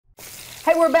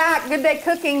Hey, we're back. Good Day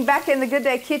Cooking, back in the Good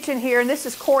Day Kitchen here, and this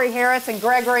is Corey Harris and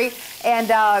Gregory.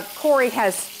 And Corey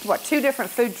has, what, 2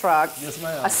 different food trucks? Yes,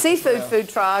 ma'am. A seafood food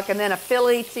truck, and then a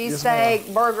Philly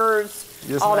cheesesteak, burgers,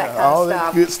 all that kind of all stuff.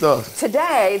 All that good stuff.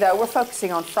 Today, though, we're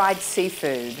focusing on fried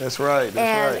seafood. That's right,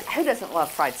 and who doesn't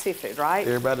love fried seafood, right?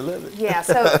 Everybody loves it. Yeah,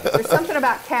 so there's something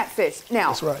about catfish. Now,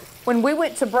 that's right. When we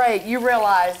went to break, you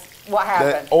realized what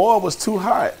happened. That oil was too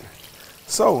hot.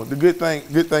 So the good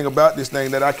thing about this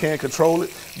thing that I can control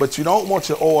it, but you don't want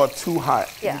your oil too hot.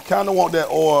 Yeah. You kind of want that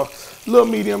oil a little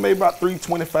medium, maybe about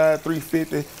 325,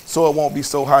 350, so it won't be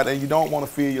so hot, and you don't want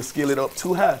to fill your skillet up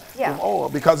too high with oil,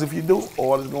 because if you do,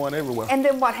 oil is going everywhere. And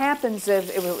then what happens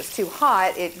if it was too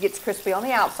hot, it gets crispy on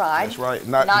the outside. That's right.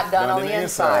 Not done on the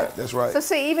inside. That's right. So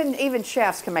see, even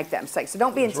chefs can make that mistake. So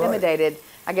don't be intimidated. Right.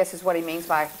 I guess is what he means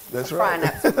by frying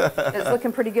up. It's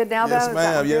looking pretty good now, yes, though?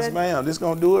 Ma'am. Yes, ma'am. This is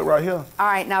going to do it right here. All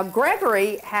right. Now,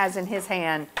 Gregory has in his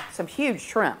hand some huge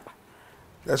shrimp.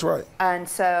 That's right. And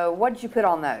so what did you put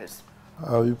on those?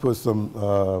 You put some,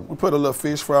 we put a little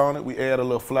fish fry on it. We add a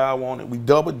little flour on it. We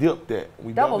double dip that.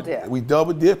 We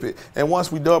double dip it. And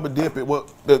once we double dip it,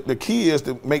 the key is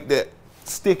to make that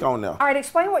stick on there. All right.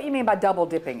 Explain what you mean by double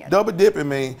dipping it. Double dipping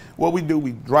means what we do,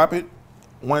 we drop it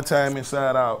one time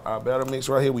inside our batter mix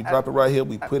right here. We drop it right here.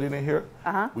 We put it in here.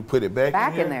 We put it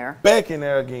back in there. Back in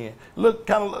there again. Look,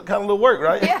 kind of little work,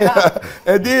 right? Yeah.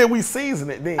 And then we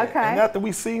season it then. Okay. And after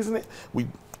we season it, we.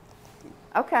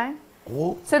 Okay.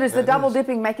 Whoop, so does the double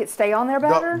dipping make it stay on there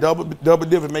better? Double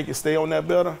dipping make it stay on there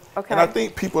better. Okay. And I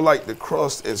think people like the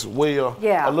crust as well.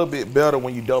 Yeah. A little bit better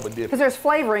when you double dip. Because there's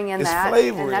flavoring in that.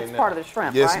 Flavoring and that's part of the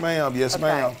shrimp, yes, right? Ma'am. Yes,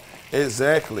 ma'am.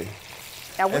 Exactly.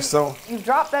 Now you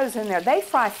drop those in there. They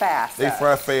fry fast. They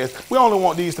fry fast. We only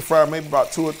want these to fry maybe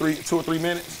about 2 or 3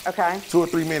 minutes. Okay. 2 or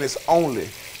 3 minutes only.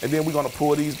 And then we're gonna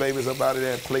pull these babies up out of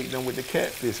there and plate them with the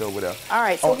catfish over there. All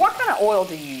right. So what kind of oil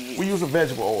do you use? We use a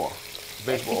vegetable oil.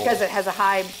 Because it has a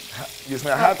high. Yes,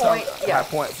 ma'am. High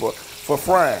point for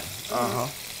frying. All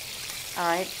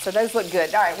right. So those look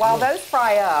good. All right. While those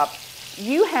fry up,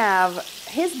 you have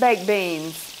his baked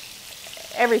beans.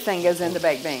 Everything goes into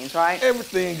baked beans, right?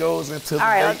 Everything goes into the baked beans. All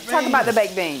right, let's talk about the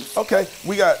baked beans. Okay,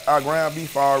 we got our ground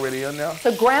beef already in there.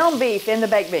 So ground beef in the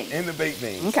baked beans? In the baked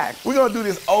beans. Okay. We're going to do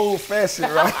this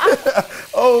old-fashioned, right?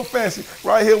 Old-fashioned.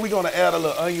 Right here, we're going to add a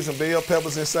little onions and bell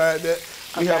peppers inside that.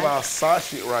 We have our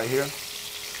sausage right here.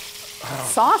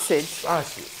 Sausage?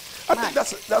 Sausage. I think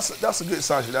that's a good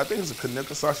sausage. I think it's a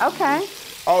Kanuka sausage. Okay.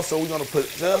 Also, we're going to put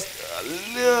just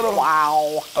a little.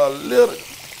 Wow.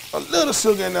 A little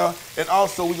sugar in there, and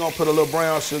also we're gonna put a little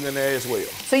brown sugar in there as well.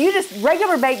 So you just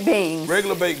regular baked beans.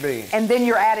 Regular baked beans. And then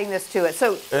you're adding this to it.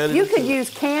 So you could use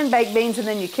canned baked beans and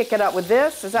then you kick it up with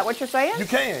this. Is that what you're saying? You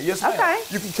can, yes ma'am. Okay.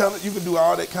 You can do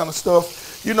all that kind of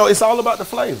stuff. You know, it's all about the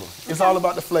flavor. It's all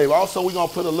about the flavor. Also, we're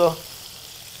gonna put a little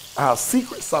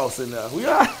secret sauce in there. We're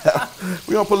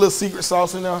gonna put a little secret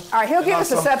sauce in there. All right, he'll give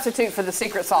us a substitute for the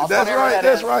secret sauce. That's right,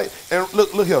 that's right. And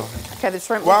look here. Okay, the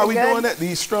shrimp While we're doing that,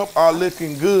 these shrimp are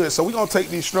looking good. So we're gonna take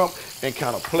these shrimp and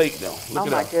kind of plate them. Look at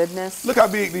that. Goodness. Look how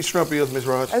big these shrimp is, Miss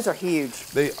Raj. Those are huge.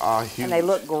 They are huge. And they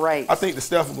look great. I think the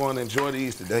staff are going to enjoy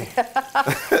these today.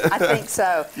 I think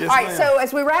so. Yes, all right, so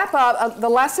as we wrap up, the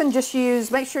lesson,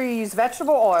 make sure you use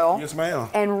vegetable oil. Yes, ma'am.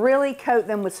 And really coat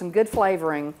them with some good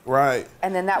flavoring. Right.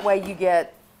 And then that way you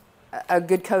get a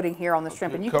good coating here on the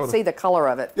shrimp, and you can see the color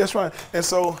of it. That's right. And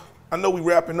so I know we're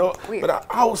wrapping up, but I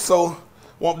also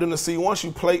want them to see, once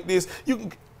you plate this, you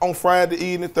can, on Friday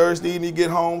evening, Thursday evening, you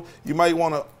get home, you might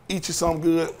want to eat you some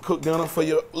good cooked dinner for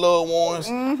your loved ones.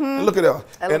 And look at that.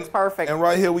 That looks perfect. And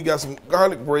right here we got some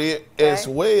garlic bread as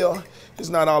well. It's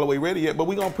not all the way ready yet, but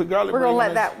we're gonna put garlic bread. We're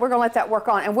gonna let that work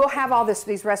on, and we'll have all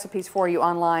these recipes for you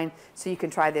online, so you can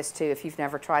try this too if you've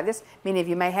never tried this. Many of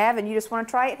you may have, and you just want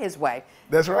to try it his way.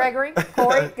 That's right. Gregory,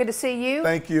 Corey, good to see you.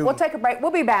 Thank you. We'll take a break.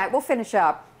 We'll be back. We'll finish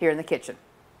up here in the kitchen.